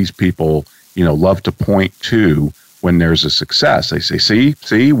say that these people, love to point to when there's a success. They say,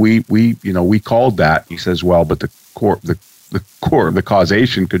 see, we called that. He says, well, but the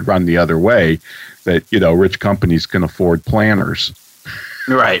causation could run the other way, that, rich companies can afford planners.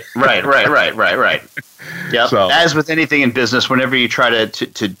 Right. Yep. So, as with anything in business, whenever you try to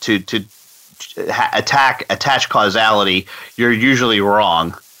attach causality, you're usually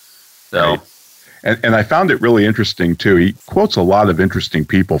wrong. So, right. And I found it really interesting too. He quotes a lot of interesting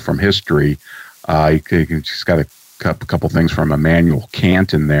people from history. He's got a couple things from Immanuel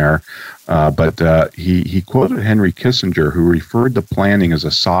Kant in there, but he quoted Henry Kissinger, who referred to planning as a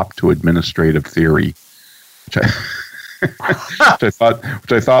sop to administrative theory, which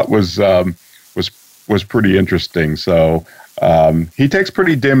I thought was pretty interesting. So he takes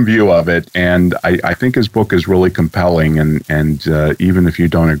pretty dim view of it, and I think his book is really compelling. And even if you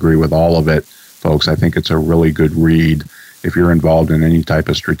don't agree with all of it, folks, I think it's a really good read if you're involved in any type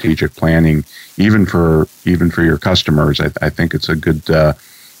of strategic planning, even for your customers. I think it's a good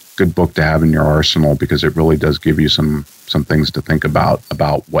book to have in your arsenal, because it really does give you some things to think about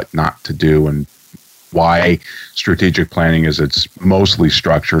what not to do and why strategic planning, as it's mostly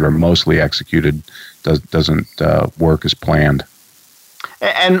structured or mostly executed, doesn't work as planned.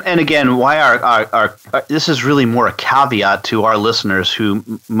 And again, why our this is really more a caveat to our listeners, who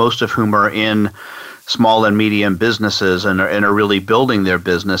most of whom are in small and medium businesses and are really building their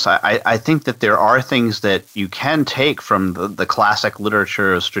business. I think that there are things that you can take from the classic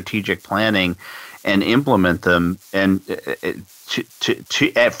literature of strategic planning and implement them and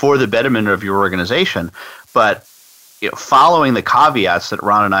for the betterment of your organization. But following the caveats that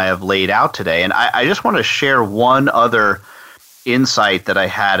Ron and I have laid out today, and I just want to share one other insight that I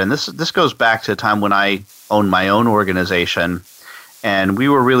had, and this goes back to a time when I owned my own organization, and we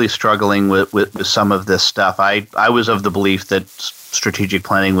were really struggling with some of this stuff. I was of the belief that strategic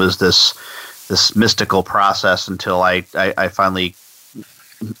planning was this mystical process until I finally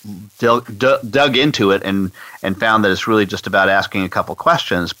dug into it and found that it's really just about asking a couple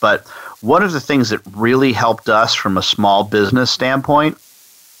questions. But one of the things that really helped us from a small business standpoint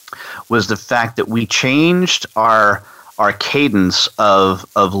was the fact that we changed our cadence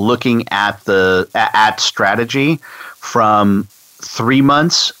of looking at strategy from 3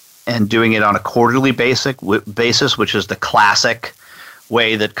 months and doing it on a quarterly basis, which is the classic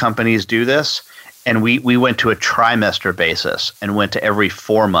way that companies do this. And we went to a trimester basis and went to every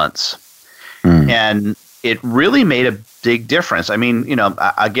 4 months. And it really made a big difference. I mean,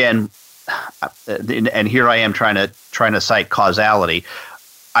 again, and here I am trying to cite causality.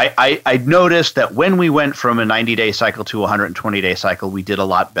 I noticed that when we went from a 90-day cycle to a 120-day cycle, we did a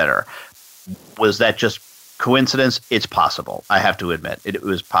lot better. Was that just coincidence? It's possible. I have to admit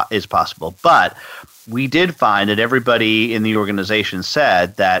it's possible. But we did find that everybody in the organization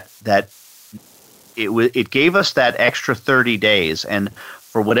said that it gave us that extra 30 days, and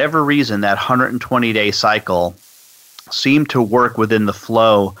for whatever reason, that 120-day cycle seemed to work within the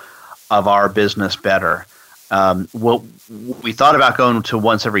flow of our business better. We thought about going to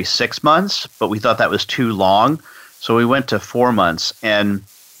once every 6 months, but we thought that was too long, so we went to 4 months, and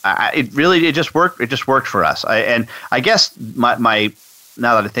it just worked. It just worked for us. And I guess my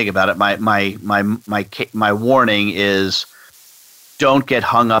now that I think about it, my warning is, don't get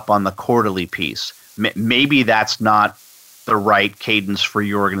hung up on the quarterly piece. Maybe that's not the right cadence for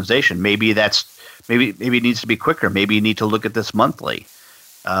your organization. Maybe it needs to be quicker. Maybe you need to look at this monthly,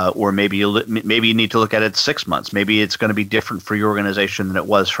 or maybe you need to look at it 6 months. Maybe it's going to be different for your organization than it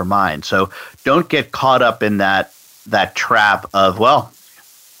was for mine. So don't get caught up in that trap of, well,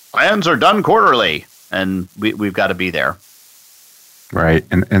 plans are done quarterly, and we've got to be there. Right,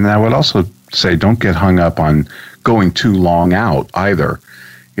 and I would also say, don't get hung up on going too long out either.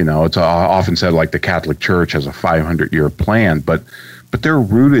 It's often said, like, the Catholic Church has a 500-year plan, but they're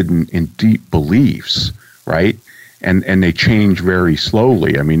rooted in deep beliefs, right? And they change very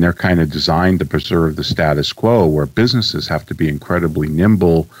slowly. I mean, they're kind of designed to preserve the status quo, where businesses have to be incredibly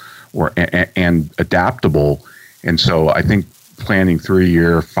nimble and adaptable. And so I think planning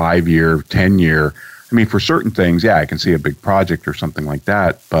 3-year, 5-year, 10-year, I mean, for certain things, yeah, I can see a big project or something like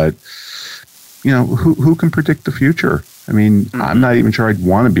that, but who can predict the future? I mean, I'm not even sure I'd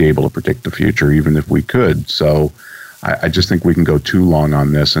want to be able to predict the future, even if we could. So I just think we can go too long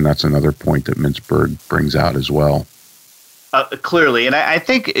on this, and that's another point that Mintzberg brings out as well. Clearly, and I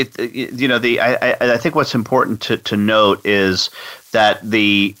think I think what's important to note is that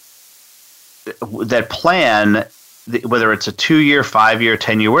that plan, whether it's a 2-year, 5-year,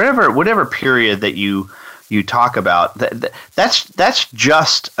 10-year, whatever period that you talk about, that's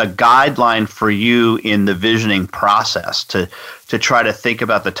just a guideline for you in the visioning process to try to think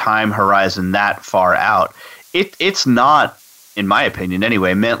about the time horizon that far out. It's not, in my opinion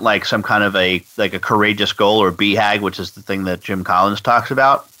anyway, meant like some kind of a courageous goal or BHAG, which is the thing that Jim Collins talks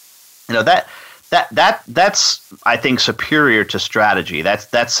about. That's I think superior to strategy.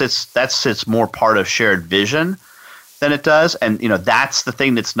 That sits more part of shared vision than it does, and that's the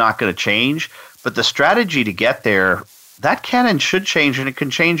thing that's not going to change. But the strategy to get there, that can and should change, and it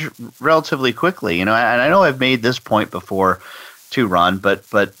can change relatively quickly. And I know I've made this point before too, Ron, but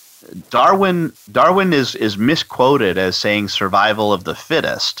Darwin is misquoted as saying survival of the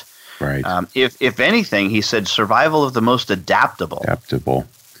fittest. Right. If anything, he said survival of the most adaptable.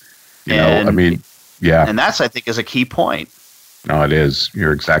 Yeah. And that's, I think, is a key point. No, it is.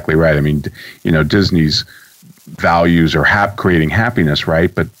 You're exactly right. I mean, Disney's values are creating happiness,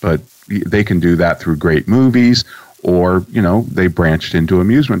 right? But they can do that through great movies, or, they branched into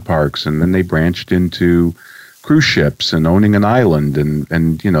amusement parks, and then they branched into cruise ships and owning an island.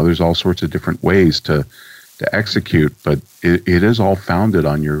 And there's all sorts of different ways to execute, but it is all founded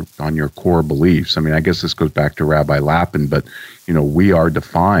on your core beliefs. I mean, I guess this goes back to Rabbi Lapin, but we are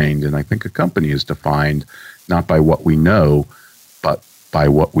defined, and I think a company is defined not by what we know, but by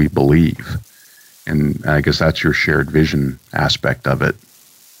what we believe. And I guess that's your shared vision aspect of it.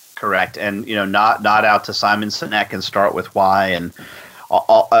 Correct, and not out to Simon Sinek and start with why. And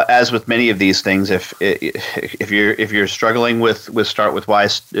as with many of these things, if you're struggling with start with why,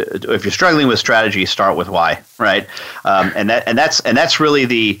 if you're struggling with strategy, start with why, right? And that's really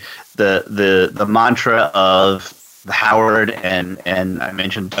the mantra of Howard and I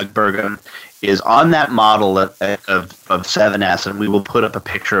mentioned Doug Burgum is on that model of 7S, and we will put up a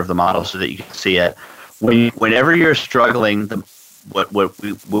picture of the model so that you can see it. Whenever you're struggling, what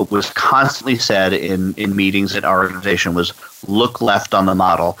was constantly said in meetings at our organization was look left on the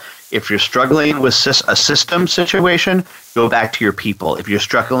model. If you're struggling with a system situation, go back to your people. If you're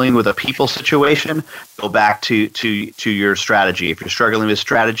struggling with a people situation, go back to your strategy. If you're struggling with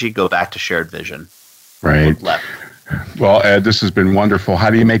strategy, go back to shared vision. Right. Look left. Well, Ed, this has been wonderful. How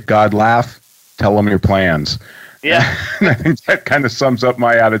do you make God laugh? Tell him your plans. Yeah. And I think that kind of sums up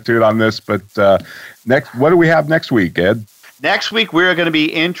my attitude on this. But what do we have next week, Ed? Next week, we're going to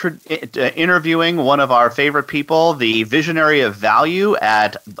be interviewing one of our favorite people, the visionary of value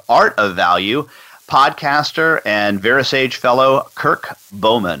at Art of Value, podcaster and VeraSage fellow, Kirk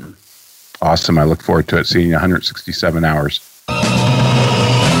Bowman. Awesome. I look forward to it, seeing you 167 hours.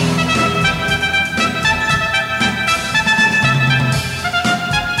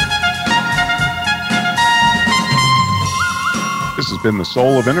 This has been The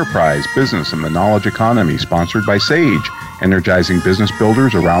Soul of Enterprise, Business and the Knowledge Economy, sponsored by Sage, energizing business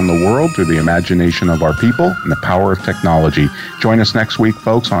builders around the world through the imagination of our people and the power of technology. Join us next week,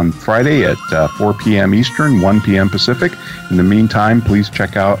 folks, on Friday at 4 p.m. Eastern, 1 p.m. Pacific. In the meantime, please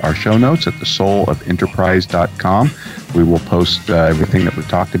check out our show notes at thesoulofenterprise.com. We will post everything that we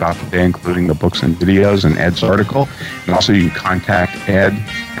talked about today, including the books and videos and Ed's article. And also you can contact Ed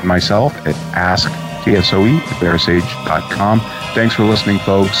and myself at asktsoe@verasage.com. Thanks for listening,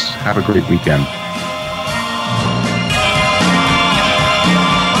 folks. Have a great weekend.